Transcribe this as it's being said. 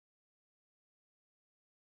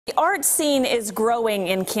The art scene is growing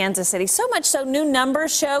in Kansas City, so much so new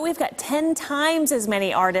numbers show we've got 10 times as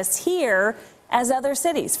many artists here as other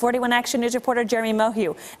cities. 41 Action News reporter Jeremy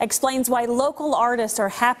Mohue explains why local artists are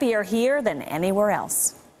happier here than anywhere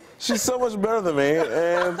else. She's so much better than me,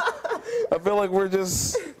 and I feel like we're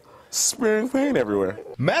just spearing pain everywhere.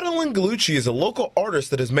 Madeline Gallucci is a local artist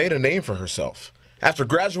that has made a name for herself. After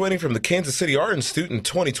graduating from the Kansas City Art Institute in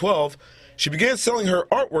 2012, she began selling her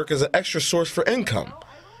artwork as an extra source for income.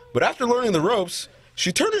 But after learning the ropes,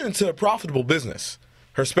 she turned it into a profitable business.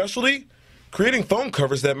 Her specialty? Creating phone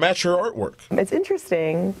covers that match her artwork. It's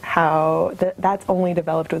interesting how that's only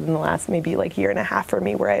developed within the last maybe like year and a half for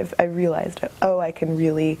me, where I realized, oh, I can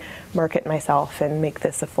really market myself and make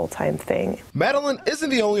this a full-time thing. Madeline isn't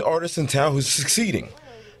the only artist in town who's succeeding.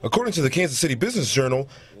 According to the Kansas City Business Journal,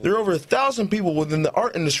 there are over 1,000 people within the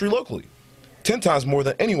art industry locally, 10 times more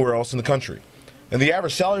than anywhere else in the country. And the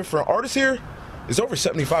average salary for an artist here is over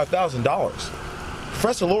 $75,000.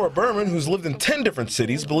 Professor Laura Berman, who's lived in 10 different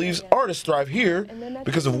cities, believes artists thrive here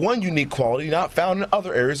because of one unique quality not found in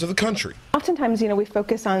other areas of the country. Oftentimes, we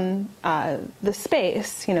focus on the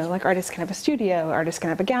space, like artists can have a studio, artists can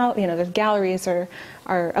have a gallery, there's galleries are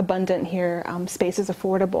abundant here, space is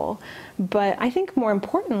affordable. But I think more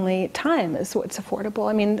importantly, time is what's affordable.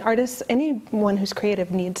 I mean, artists, anyone who's creative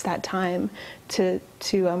needs that time to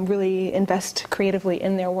really invest creatively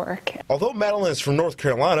in their work. Although Madeline is from North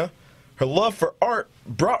Carolina, her love for art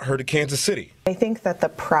brought her to Kansas City. I think that the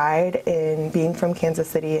pride in being from Kansas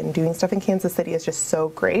City and doing stuff in Kansas City is just so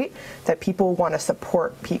great that people want to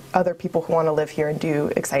support other people who want to live here and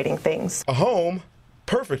do exciting things. A home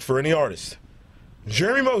perfect for any artist.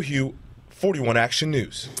 Jeremy Mohue, 41 Action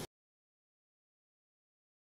News.